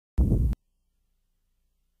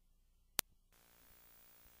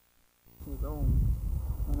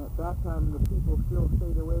time the people still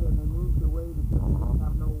stayed away, and they moved away because they didn't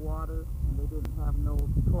have no water, and they didn't have no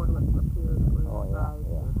toilets up here that were inside.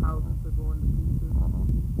 Their houses were going to pieces.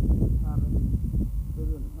 They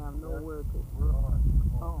didn't have nowhere to.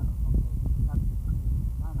 Oh.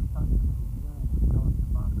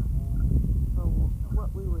 So what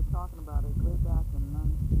we were talking about is way back in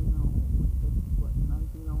 1909.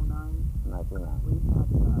 1909. We had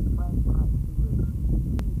Frank Wright, who was the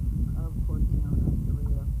chief of Cortina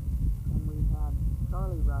Rancheria, and we had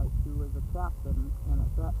Charlie Wright, who was a captain, and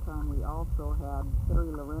at that time we also had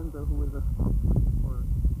Harry Lorenzo, who was a spokesman for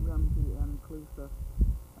Rumsey and Clusa,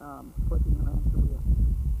 Cortina Rancheria.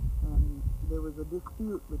 And there was a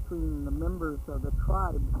dispute between the members of the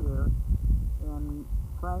tribe here, and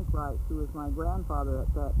Frank Wright, who was my grandfather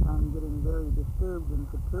at that time, getting very disturbed and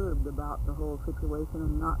perturbed about the whole situation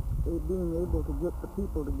and not being able to get the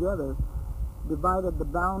people together, divided the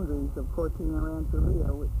boundaries of Cortina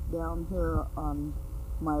Rancheria, which down here on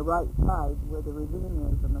my right side where the ravine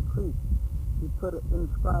is and the creek, he put it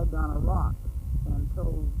inscribed on a rock and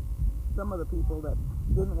told some of the people that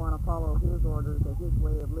didn't want to follow his orders or his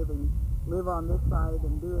way of living, live on this side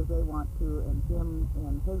and do as they want to, and him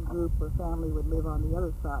and his group or family would live on the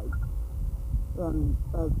other side. And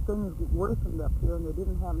as things worsened up here and they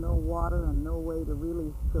didn't have no water and no way to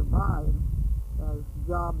really survive, as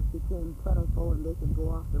jobs became plentiful and they could go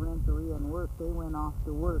off to Rancheria and work, they went off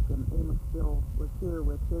to work, and Amos still was here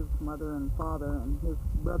with his mother and father and his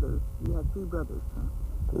brothers. He had three brothers.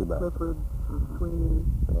 Clifford, Sweeney,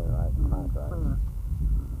 and Claire.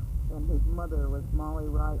 And his mother was Molly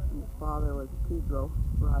Wright, and his father was Pedro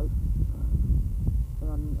Wright.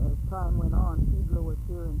 And as time went on, Pedro was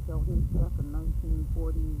here until his death in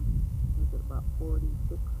 1940, was it about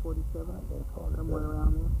 46, 47, somewhere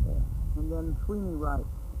around there. Yeah. And then Sweeney Wright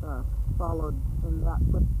followed in that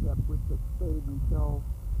footstep, which it stayed until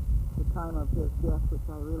the time of his death, which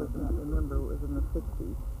I really can't remember. It was in the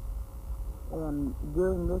 60s. And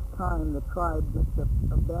during this time, the tribe just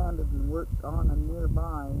abandoned and worked on and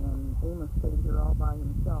nearby, and Amos stayed here all by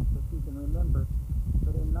himself, if you can remember.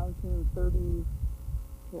 But in 1930,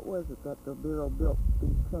 what was it that the Bureau built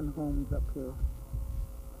these 10 homes up here?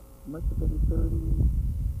 Must have been 31,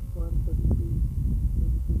 32,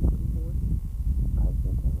 33, 34.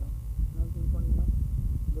 1921.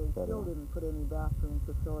 They still didn't put any bathroom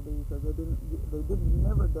facilities, or they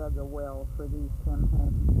never dug a well for these 10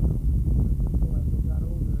 homes. As they got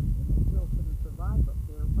older, and they still couldn't survive up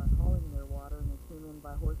there by hauling their water, and they came in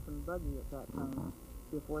by horse and buggy at that time.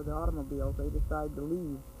 Before the automobiles, they decided to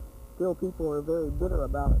leave. Still, people were very bitter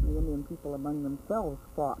about it. The Indian people among themselves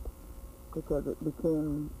fought because it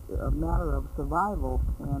became a matter of survival,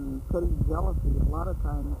 and petty jealousy a lot of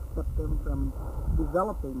times kept them from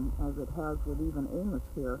developing, as it has with even Amos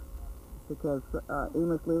here, because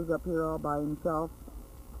Amos lives up here all by himself,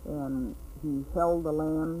 and he held the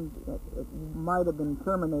land. It might have been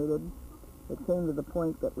terminated. It came to the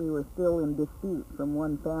point that we were still in dispute from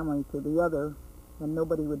one family to the other, and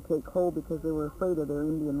nobody would take hold because they were afraid of their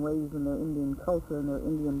Indian ways and their Indian culture and their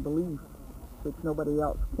Indian beliefs, which nobody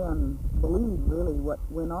else can believe really what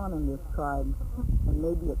went on in this tribe. And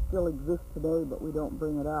maybe it still exists today, but we don't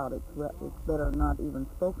bring it out. It's better not even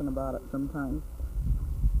spoken about it sometimes.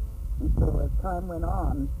 And so as time went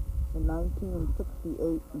on, in 1968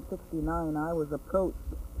 and 69, I was approached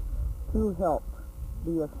to help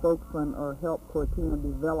be a spokesman or help Cortina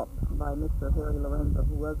develop by Mr. Harry Lorenzo,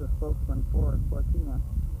 who was a spokesman for Cortina.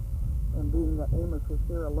 And being that Amos was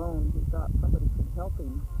here alone, he thought somebody could help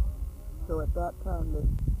him. So at that time,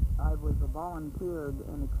 I was volunteered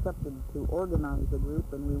and accepted to organize a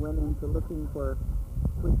group, and we went into looking for,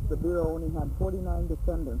 which the Bureau only had 49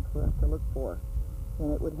 descendants for us to look for.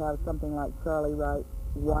 And it would have something like Charlie Wright,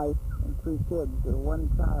 wife, and 3 kids, or 1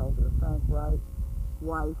 child, or Frank Wright,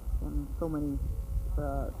 wife, and so many,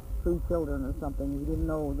 3 children or something. We didn't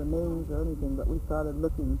know the names or anything, but we started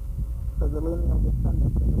looking for the lineal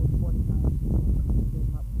descendants of those 49 people, and we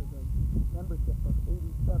came up with a membership of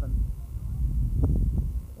 87.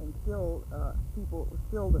 And still,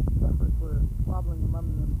 the members were squabbling among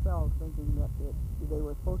themselves, thinking that they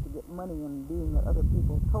were supposed to get money, and being that other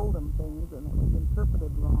people told them things, and it was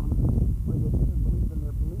interpreted wrong, or they didn't believe in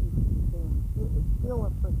their beliefs. It's still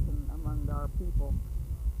a friction among our people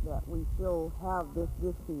that we still have this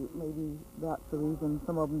dispute. Maybe that's the reason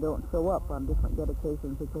some of them don't show up on different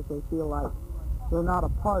dedications, because they feel like they're not a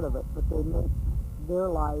part of it, but they make their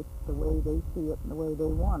life the way they see it and the way they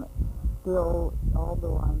want it. Still,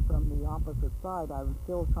 although I'm from the opposite side, I'm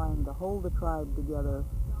still trying to hold the tribe together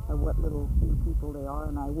of what little few people they are.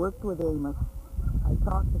 And I worked with Amos. I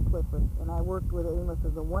talked to Clifford, and I worked with Amos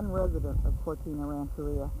as a one resident of Cortina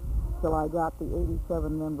Rancheria. till I got the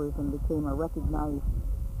 87 members and became a recognized,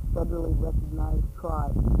 federally recognized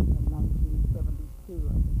tribe in 1972,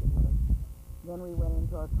 I think it was. Then we went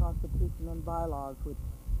into our Constitution and bylaws, which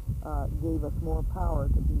gave us more power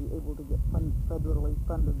to be able to get federally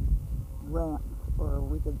funded grants, or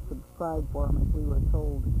we could subscribe for them if we were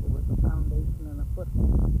told. It was a foundation and a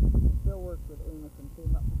foothold. I still worked with Amos and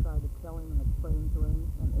came up and tried to tell him and explain to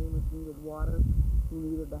him, and Amos needed water, he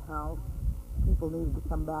needed a house, people needed to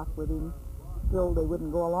come back with him. Still, they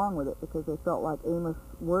wouldn't go along with it because they felt like Amos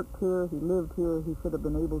worked here, he lived here, he should have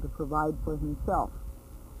been able to provide for himself.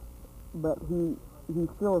 But he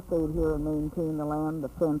still stayed here and maintained the land,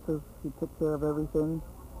 the fences, he took care of everything,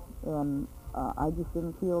 and I just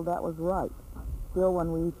didn't feel that was right. Still,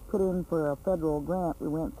 when we put in for a federal grant, we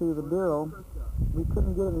went through the Bureau, we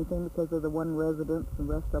couldn't get anything because of the one residence, the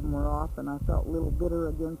rest of them were off, and I felt a little bitter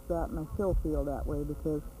against that, and I still feel that way,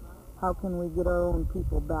 because how can we get our own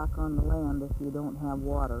people back on the land if you don't have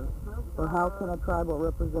water? Or how can a tribal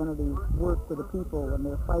representative work for the people when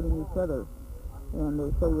they're fighting each other? And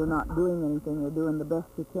they say you're not doing anything, you're doing the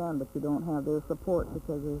best you can, but you don't have their support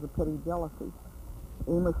because there's a petty jealousy.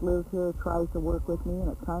 Amos lives here, tries to work with me, and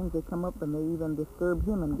at times they come up and they even disturb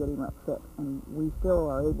him and get him upset, and we still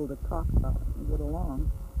are able to talk about it and get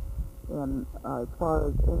along. And as far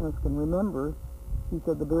as Amos can remember, he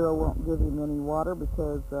said the Bureau won't give him any water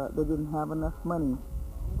because they didn't have enough money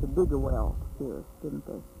to dig a well here, didn't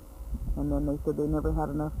they? And then they said they never had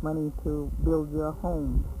enough money to build you a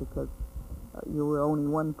home because you were only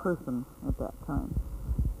one person at that time.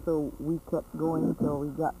 So we kept going until we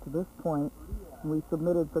got to this point. We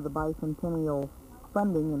submitted for the bicentennial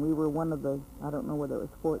funding, and we were one of the, I don't know whether it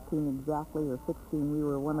was 14 exactly or 16, we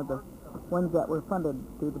were one of the ones that were funded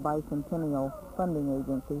through the bicentennial funding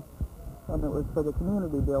agency, and it was for the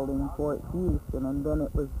community building for its use. And then it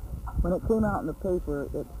was, when it came out in the paper,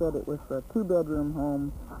 it said it was for a 2-bedroom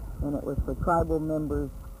home, and it was for tribal members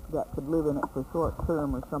that could live in it for short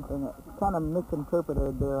term or something. It's kind of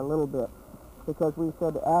misinterpreted there a little bit, because we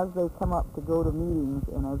said as they come up to go to meetings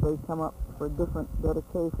and as they come up for different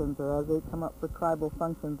dedications or as they come up for tribal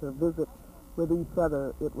functions or visit with each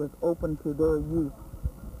other, it was open to their use,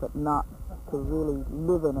 but not to really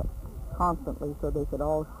live in it constantly, so they could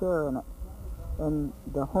all share in it. And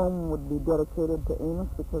the home would be dedicated to Amos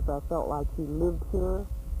because I felt like he lived here,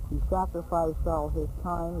 he sacrificed all his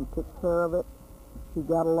time, he took care of it, he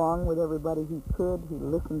got along with everybody he could, he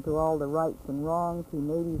listened to all the rights and wrongs, he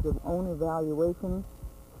made his own evaluations.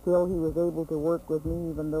 Still, he was able to work with me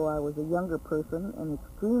even though I was a younger person, and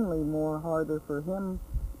extremely more harder for him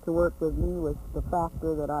to work with me was the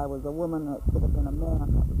factor that I was a woman that should have been a man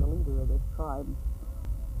that was the leader of this tribe.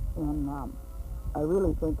 And I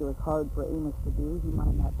really think it was hard for Amos to do. He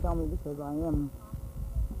might not tell me because I am,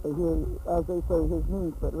 as they say, his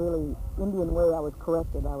niece, but really, Indian way I was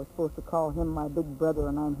corrected. I was supposed to call him my big brother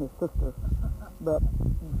and I'm his sister. But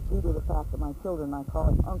due to the fact that my children, I call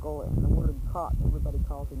him Uncle, and the word caught, everybody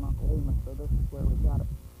calls him Uncle Amos, so this is where we got it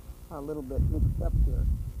a little bit mixed up here.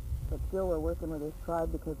 But still, we're working with this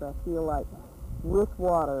tribe because I feel like with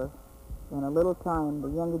water and a little time, the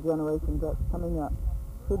younger generation that's coming up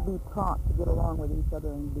should be taught to get along with each other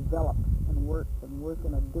and develop and work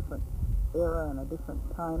in a different era and a different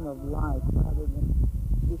time of life rather than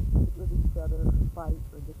dispute with each other or fight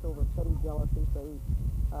or just over petty jealousy, say,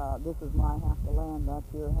 this is my half the land, that's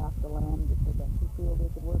your half the land, because I feel they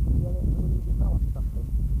could work together and really develop something.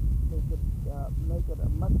 They could make it a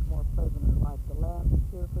much more pleasant life. The land is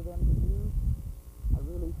here for them to use. I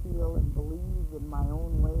really feel and believe in my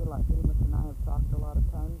own way, like Amos and I have talked a lot of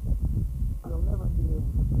times, that you'll never be able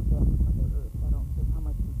to protect Mother Earth. I don't care how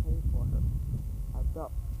much you pay for her. I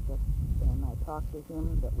felt that, and I talked to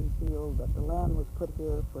him, that we feel that the land was put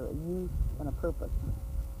here for a use and a purpose.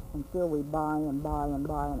 And still we buy and buy and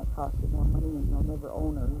buy, and it costs you more money, and you'll never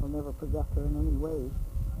own her, you'll never possess her in any way.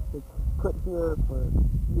 It's put here for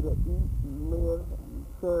you to eat and live and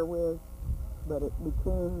share with, but it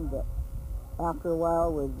became that after a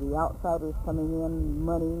while, with the outsiders coming in,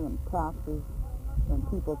 money and taxes, and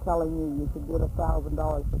people telling you should get $1,000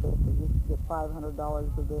 for this, or you should get $500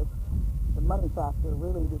 for this, the money factor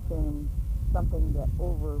really became something that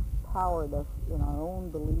overpowered us in our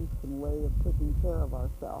own beliefs and way of taking care of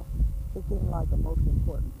ourselves. It seemed like the most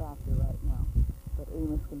important factor right now. But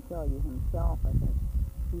Amos can tell you himself, I think.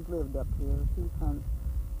 He's lived up here, he's hunts,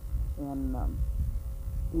 and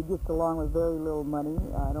he gets along with very little money.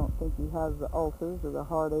 I don't think he has the ulcers or the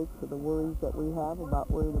heartaches or the worries that we have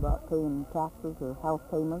worried about paying taxes or house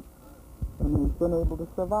payments. And he's been able to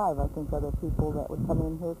survive. I think other people that would come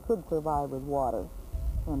in here could survive with water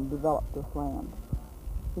and develop this land.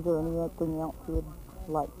 Is there anything else you would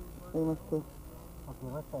like Amos to... Okay,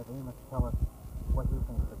 let's have Amos tell us what he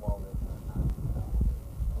thinks of all this.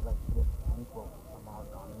 I'd like to get an equal amount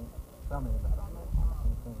on each, some Amos on this.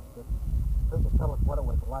 Just tell us what it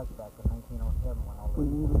was like back in 1907 when all this...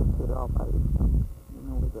 When you lived here all by yourself, you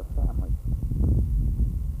know, with your family.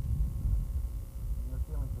 Your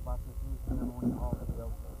feelings about this new ceremony hall that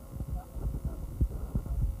built there.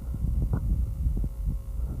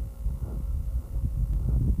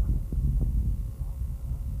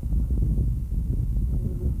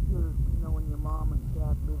 Mom and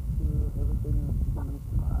Dad lived here, everything.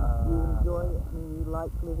 You enjoy it? I mean, you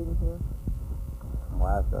like living here?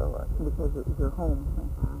 Why so? Because it was your home.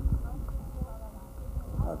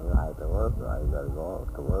 I like to work, right? You gotta go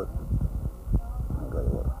to work. I go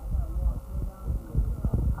to work.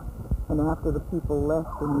 And after the people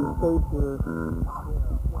left and you stayed here,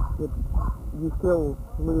 you still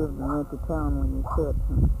lived and went to town when you could.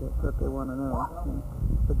 That's what they want to know.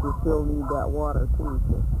 But you still need that water, too,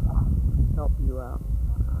 to help you out.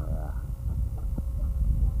 Yeah.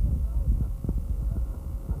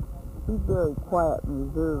 He's very quiet and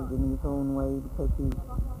reserved in his own way because he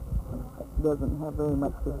doesn't have very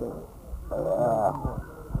much to say. Yeah.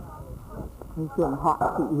 He's getting hot,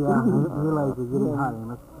 too. Yeah, realize you're getting hot,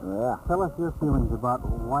 Amos. Yeah. Tell us your feelings about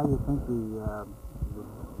why you think the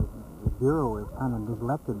Bureau has kind of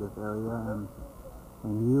neglected this area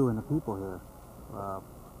and you and the people here.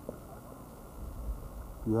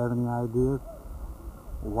 Do you have any ideas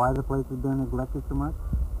why the place has been neglected so much?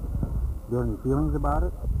 Do you have any feelings about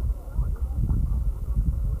it?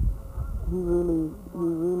 He really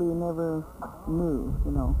never knew,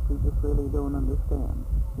 you know. He just really don't understand.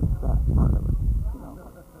 It's that part of it, you know.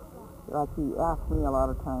 Like he asked me a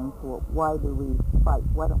lot of times, well, why do we fight?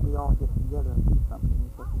 Why don't we all get together and do something? He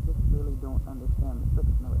said, he just really don't understand the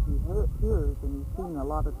friction of it. He hears and he's seen a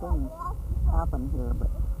lot of things happen here, but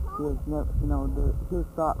he has never, you know, his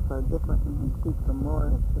thoughts are different and he speaks them more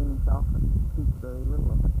to himself and speaks very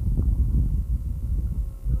little of it.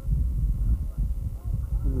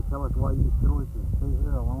 Can you tell us why you chose to stay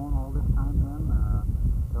here alone all this time then?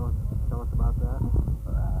 Tell us about that.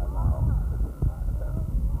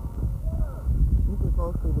 This is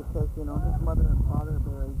mostly because, you know, his mother and father are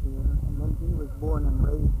buried here, and then he was born and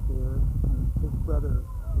raised here, and his brother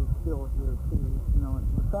is still here too, you know, and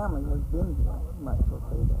the family has been here. You might as well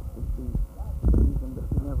say that would be the reason, but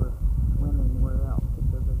he never went anywhere else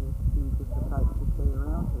because I guess he was just the type to stay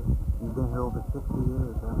around here. You've been here over 60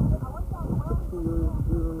 years, haven't you? 60 years,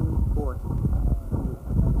 June 4th.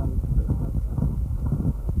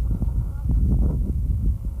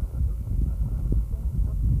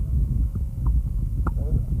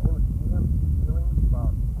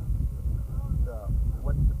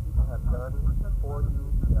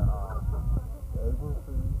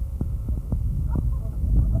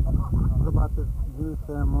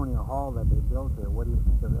 Ceremonial hall that they built here. What do you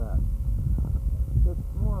think of that? It's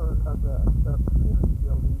more of a community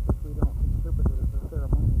building, but we don't interpret it as a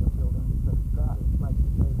ceremonial building because that, like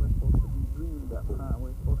you say, we're supposed to be dreamed up.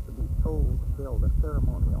 We're supposed to be told to build a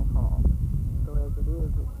ceremonial hall. So as it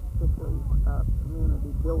is, it's strictly a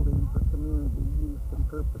community building for community use and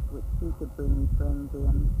purpose, which he could bring friends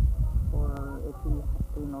in, or if he,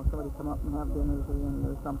 you know, somebody come up and have dinners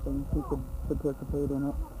or something, he could participate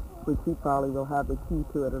in it. Which he probably will have the key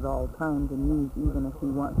to it at all times and use even if he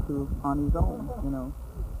wants to on his own, you know.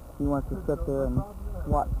 If he wants to sit there and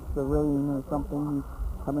watch the rain or something, he's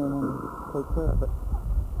come in and take care of it.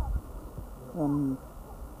 And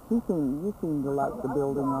you seem to like the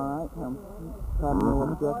building all right. Had no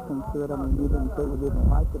objections to it. I mean, you didn't say you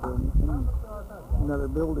didn't like it or anything. Another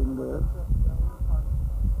building there.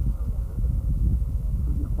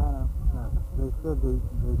 You kind of... They said they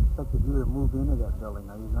expected you to move into that building.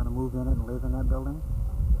 Are you going to move in it and live in that building?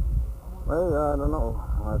 Well, I don't know.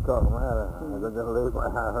 I talk about it. I just leave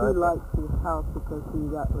my house. He likes his house because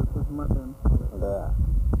that was his mother and father. Yeah.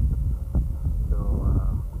 So,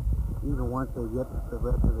 even once they get the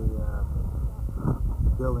rest of the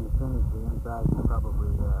building finished, the inside, you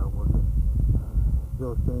probably will just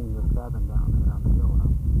still stay in your cabin down there on the hill,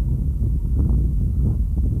 huh?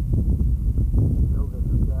 Build a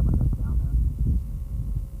new cabin that's down there?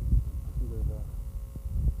 See, there's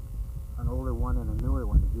an older one and a newer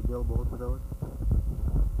one. Did you build both of those?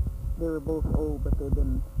 They were both old, but they've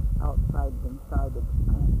been outside and inside of the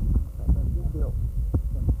plant. But you built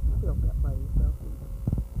that by yourself.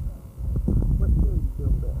 What year you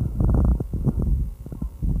built that?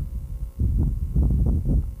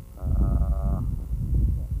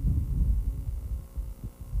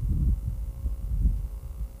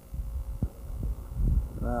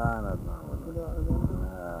 I don't know. You don't remember?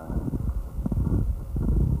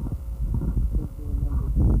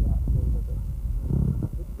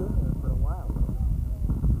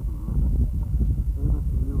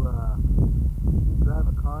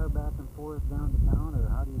 forth down to town, or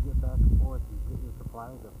how do you get back and forth and get your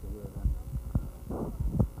supplies up to here then?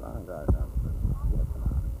 Some guy down there. Yes,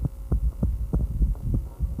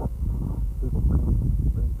 People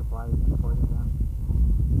bring supplies in for you then?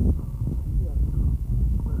 Yes.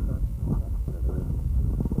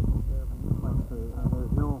 Okay, and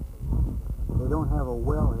there's no, they don't have a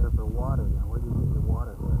well here for water then. Where do you get your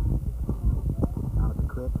water here? Down at the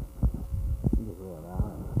creek?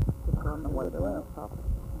 It's on the white man's property.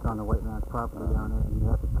 It's on the white man's property down there, and you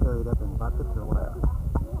have to carry it up in buckets or what?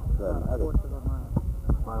 About a fourth of a mile.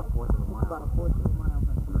 About a fourth of a mile. About a fourth of a mile.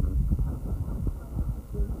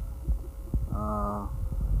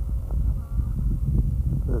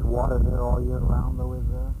 There's water there all year round though, is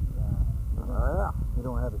there? yeah. You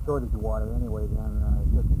don't have a shortage of water anyway then,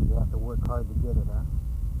 it's just that you have to work hard to get it, huh?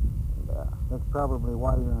 Yeah. That's probably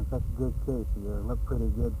why you're in such good shape. You look pretty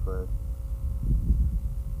good for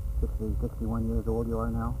 60, 61 years old you are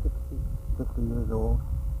now? 60 years old.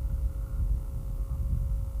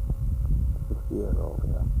 60 years old,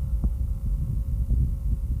 yeah.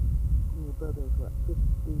 And your brother's what,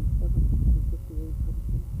 57, 58,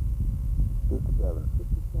 57.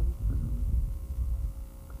 57?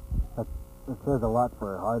 It says a lot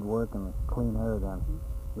for hard work and clean air then.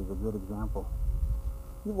 He's a good example.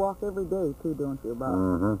 You walk every day too, don't you? About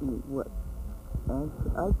what?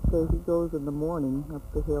 I'd say he goes in the morning up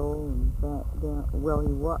the hill and back down. Well,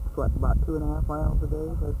 he walks what, about 2.5 miles a day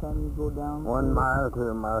by the time you go down? 1 mile,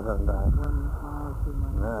 2 miles sometimes. 1 mile, 2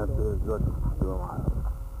 miles Yeah, a day. feels good 2 miles.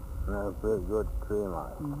 Yeah, it feels good 3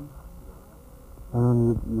 miles. And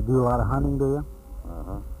then you do a lot of hunting, do you?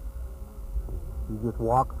 Uh-huh. You just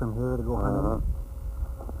walk from here to go hunting?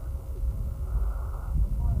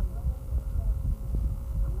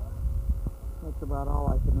 That's about all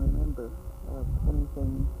I can remember of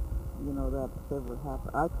anything, you know, that's ever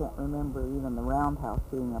happened. I can't remember even the roundhouse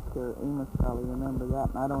being up here. Amos probably remember that,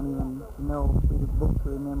 and I don't even know if these books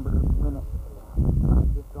remember when it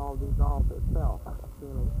just all dissolved itself,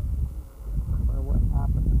 really, or what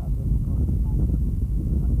happened. And I didn't know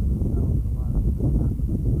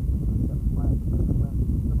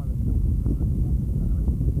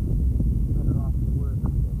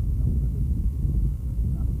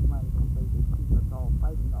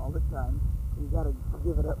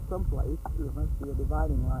give it up someplace. There must be a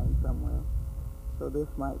dividing line somewhere. So this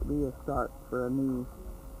might be a start for a new,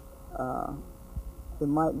 it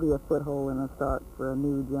might be a foothold and a start for a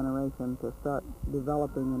new generation to start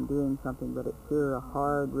developing and doing something, but it's sure a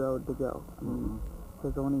hard road to go. I mean,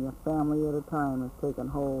 because only a family at a time has taken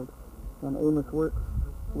hold, and Amos works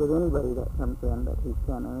with anybody that comes in that he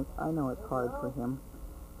can, and I know it's hard for him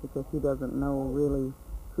because he doesn't know really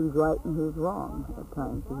who's right and who's wrong at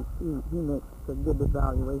times. He makes a good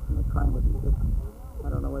evaluation of trying to be just, I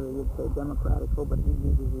don't know whether you'd say democratical, but he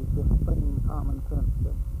uses his just plain common sense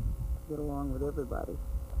to get along with everybody.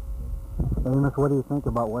 Amos, what do you think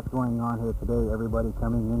about what's going on here today? Everybody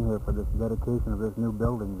coming in here for this dedication of this new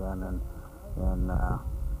building then, and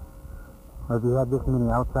have you had this many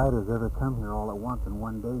outsiders ever come here all at once in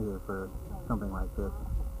one day here for something like this?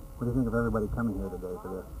 What do you think of everybody coming here today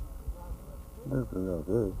for this? This is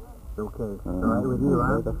okay. It's okay. It's all right with you,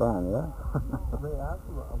 huh? It's fine, yeah. May I ask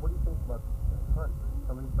you, what do you think about the hunt?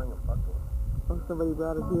 Somebody's bringing a bucket. Oh, somebody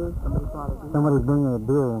brought it here? Somebody brought it here? Somebody's bringing a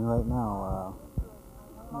deer in right now.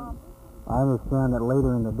 I understand that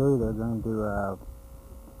later in the day they're going to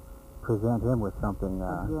present him with something.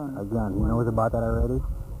 Again. He knows about that already?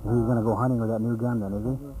 He's going to go hunting with that new gun then, is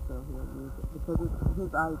he? Yes, so he'll use it. Because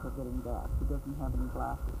his eyes are getting bad. He doesn't have any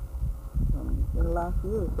glasses. And in the last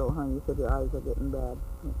year or so, you said your eyes are getting bad.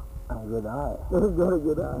 A good eye. He's got a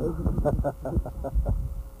good eye.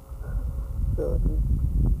 So,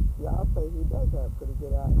 yeah, I'll say he does have pretty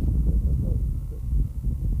good eyes.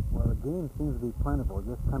 Well, the game seems to be plentiful.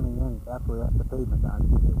 Just coming in after we left the pavement down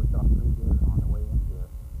here, we saw 3 deer on the way in here.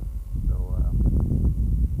 So,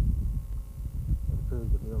 it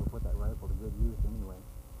appears to be able to put that rifle to good use anyway.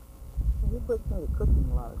 He puts me to cooking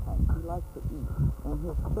a lot of times. He likes to eat. And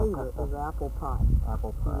his favorite is apple pie.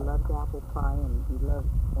 Apple He pie. loves apple pie, and he loves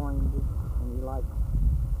oranges, and he likes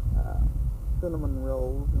cinnamon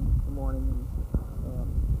rolls in the morning.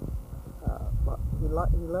 But he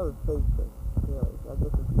loves pastry, really. I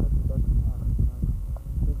guess it's because he doesn't have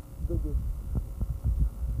it. His biggest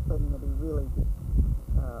thing that he really gets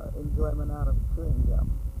enjoyment out of is chewing gum.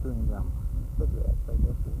 Chewing gum. Cigarettes, I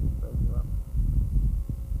guess, is where you up.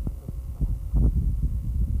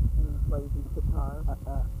 And he plays his guitar.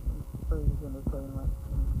 Praise entertainment.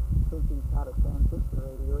 And since he's got a transistor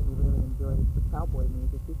radio, he really enjoys the cowboy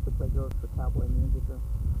music. He simply goes for cowboy music. Or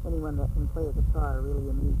anyone that can play a guitar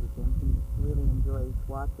really amuses him. He really enjoys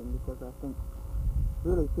watching watching, because I think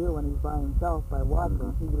really feel when he's by himself by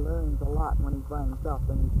watching, he learns a lot when he's by himself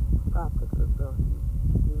and he practices, so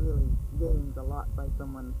he really gains a lot by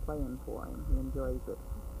someone playing for him. He enjoys it.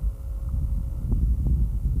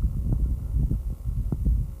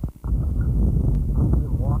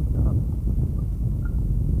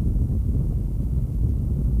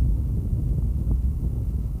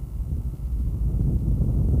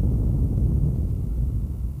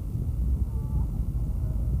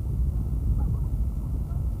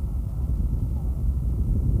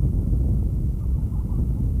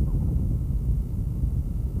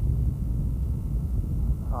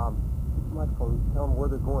 Michael, tell them where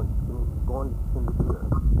they're going. Going in the deer.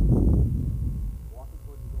 Walking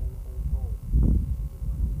towards his own home.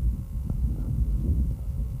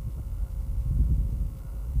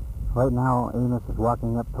 Right now, Amos is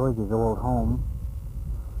walking up towards his old home,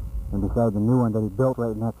 and beside the new one that he built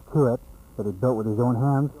right next to it, that he built with his own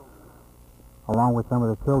hands, along with some of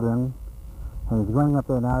the children, and he's going up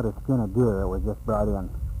there now to skin a deer that was just brought in.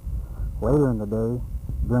 Later in the day,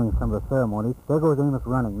 during some of the ceremonies, there goes Amos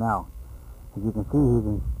running now. As you can see, he's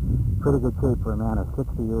in pretty good shape for a man of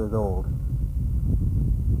 60 years old.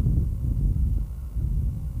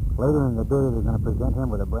 Later in the day, they're going to present him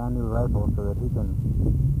with a brand new rifle so that he can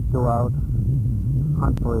go out,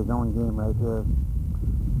 hunt for his own game right here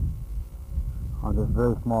on this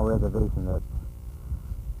very small reservation that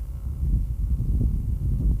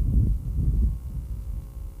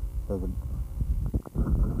there's a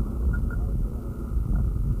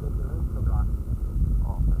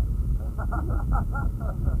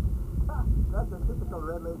That's a typical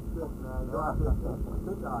Red Lake trick, man.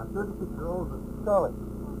 36-year-olds and solid.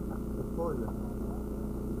 Victoria.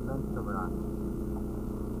 Men's cover on.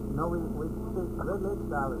 No, we take Red Lake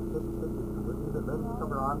style is 50-50. We either men's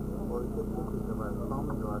cover on or we take pictures of our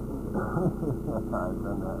common or our teachers. I've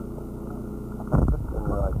done that.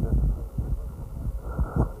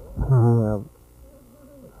 We have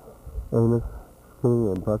Amos,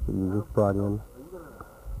 Skinny, and Buck that you just brought in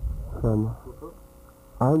from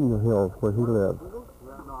out in the hills where he lives.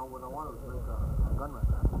 No, what I wanted was to make a gun right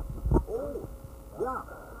now. Oh, yeah.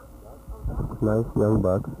 Nice young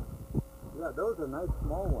bucks. Yeah, those are nice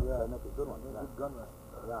small ones. Yeah, make a good one. Yeah. Good gun right.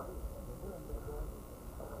 Yeah.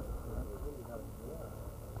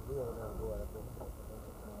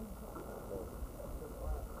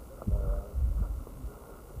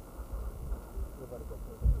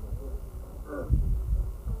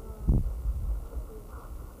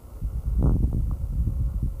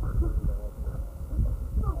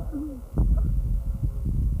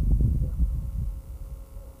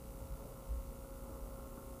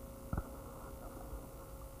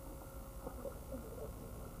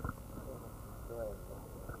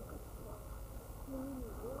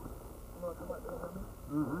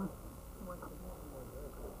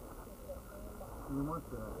 You want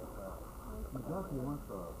the McGuffey wants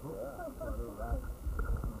the hook.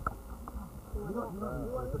 You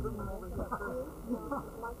want to bring them over here first?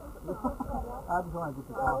 I just want to get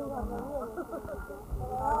the coffee on that.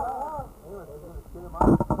 Get him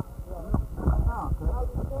out.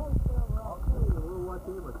 Okay, we'll watch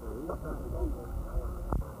Amos there.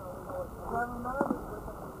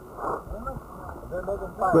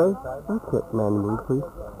 Ray, that's it, man, move, please.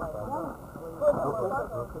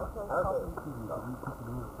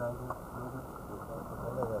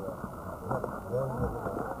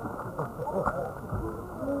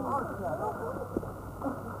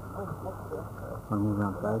 move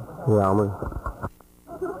outside. Yeah, I'm gonna...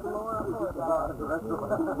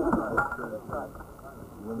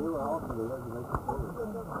 When they were off of the reservation,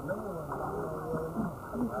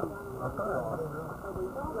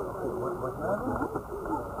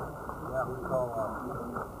 yeah, we call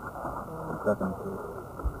Second.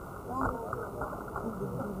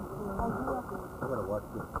 I gotta watch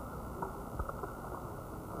this.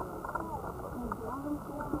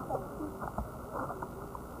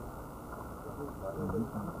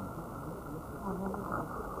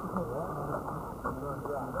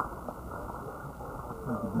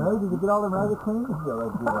 Mary, did you get all the rabbit clean? Yeah,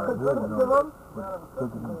 that's good.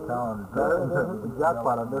 Taking them down.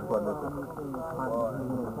 Jackpot on this one. I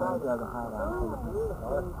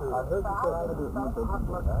heard you say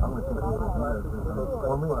I'm going to take it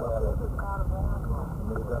for me.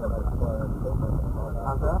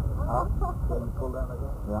 How's that? Huh? Can you pull down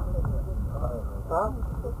again? Yeah. Huh?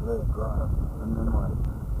 Very dry. And then what?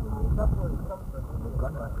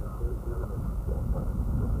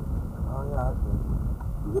 Oh, yeah, that's good.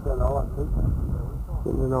 You get that all on tape?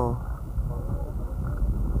 Getting it all.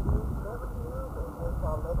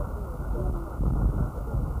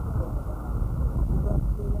 You got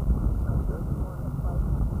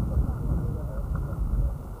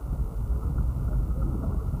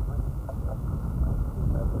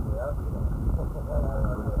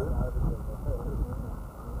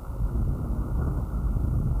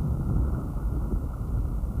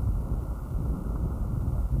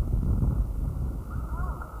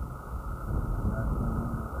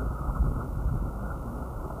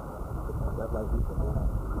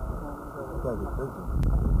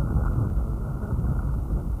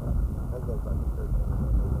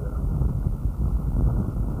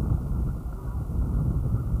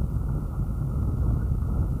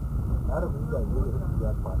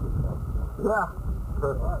Yeah.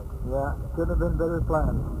 Perfect. Yeah, couldn't have been better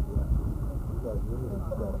planned.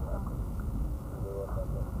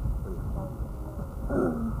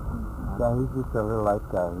 Yeah, he's just a real life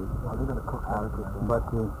guy. They're going to cook But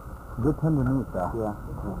good tender meat, though. Yeah.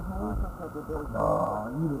 Oh,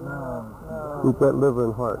 eat it now. Eat that liver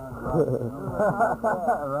and heart. Right?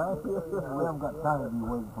 We haven't got time to be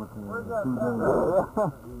waiting for 2 days.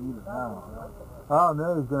 Eat it now. Oh,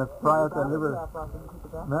 Mary's going to fry up that liver.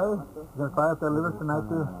 Mary, you going to fry up that liver tonight,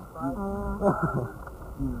 too?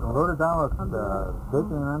 Load it down with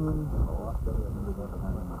bacon and onions.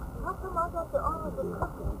 How come I got the honor of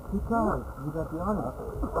cooking? Because you got the honor.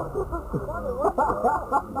 I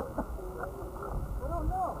don't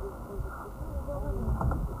know.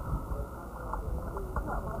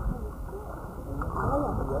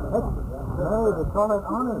 Mary, they call it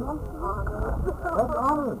honor. That's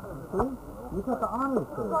honor. See? You got the honor,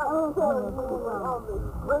 sir.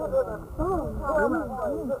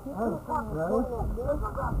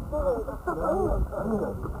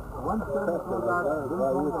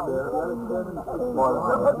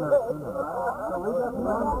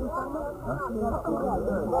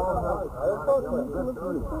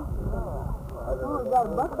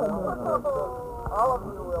 All of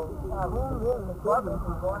you will have in the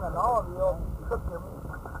barbecue going, and all of you will cook your meat.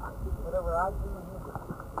 Whatever I do, you do.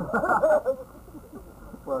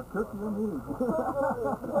 Well, cook your meat.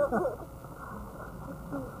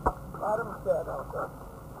 Let him sit also.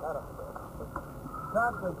 Let him sit.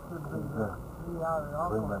 Chocolate should be see how they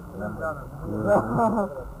all come out of the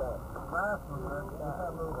last one, man, they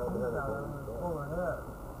had a little piece out of it and pull it out.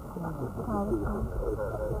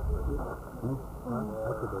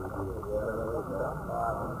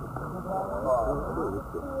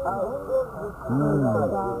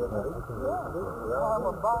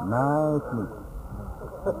 Nice meat.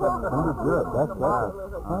 That's good. That's good.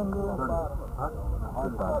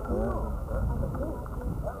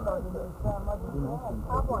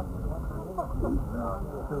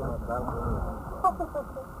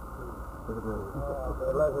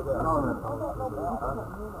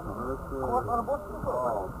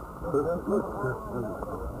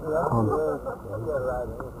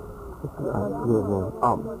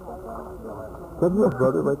 Does he have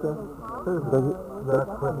brother right there? Does he?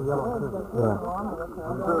 That's pretty yellow, too. Yeah.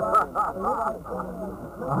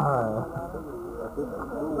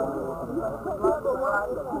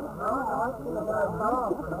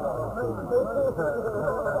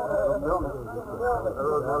 I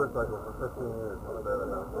rode motorcycles for 15 years.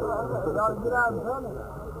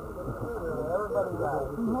 Everybody got it.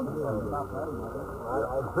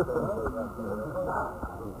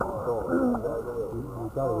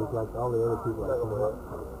 You thought it was like all the other people.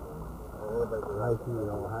 I see it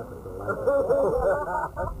all happen.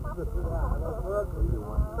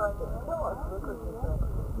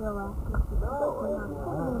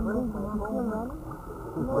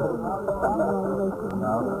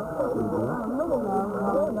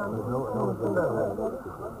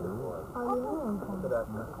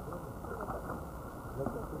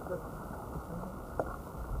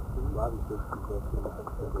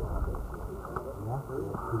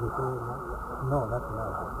 No, that's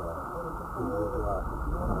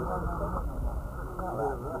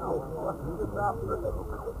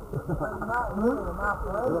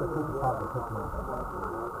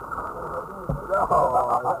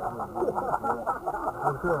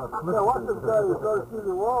watch them guy who goes through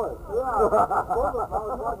the wallet. Yeah.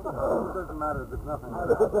 It doesn't matter if it's nothing.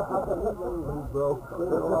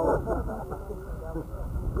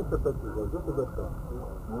 Just a picture, though. Just a picture.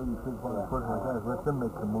 When you think one person like that, let them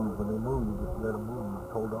make the move. When they move, you just let them move and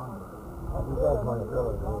just hold on to it. You guys want to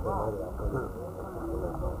fill it a little bit later.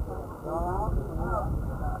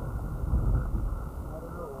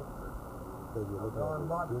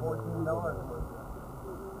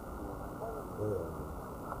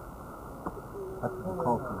 That's what they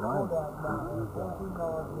call for line.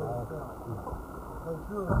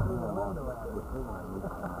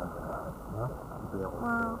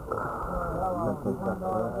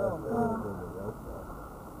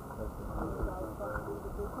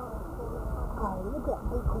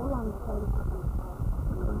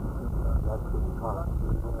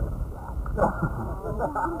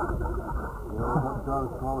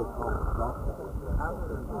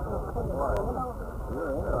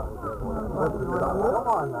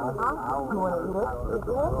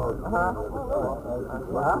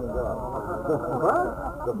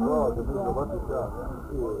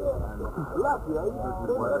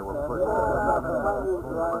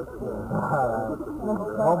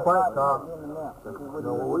 Home park, Tom. No,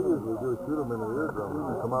 what we usually do is shoot them in the eardrum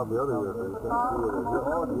and come out the other ear so you can't see what it is.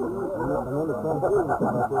 And then the front ear will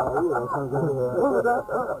come out the other ear. That comes out of there.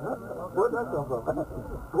 Where'd that come from?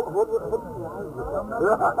 What's the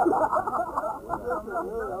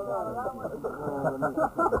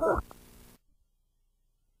eyes?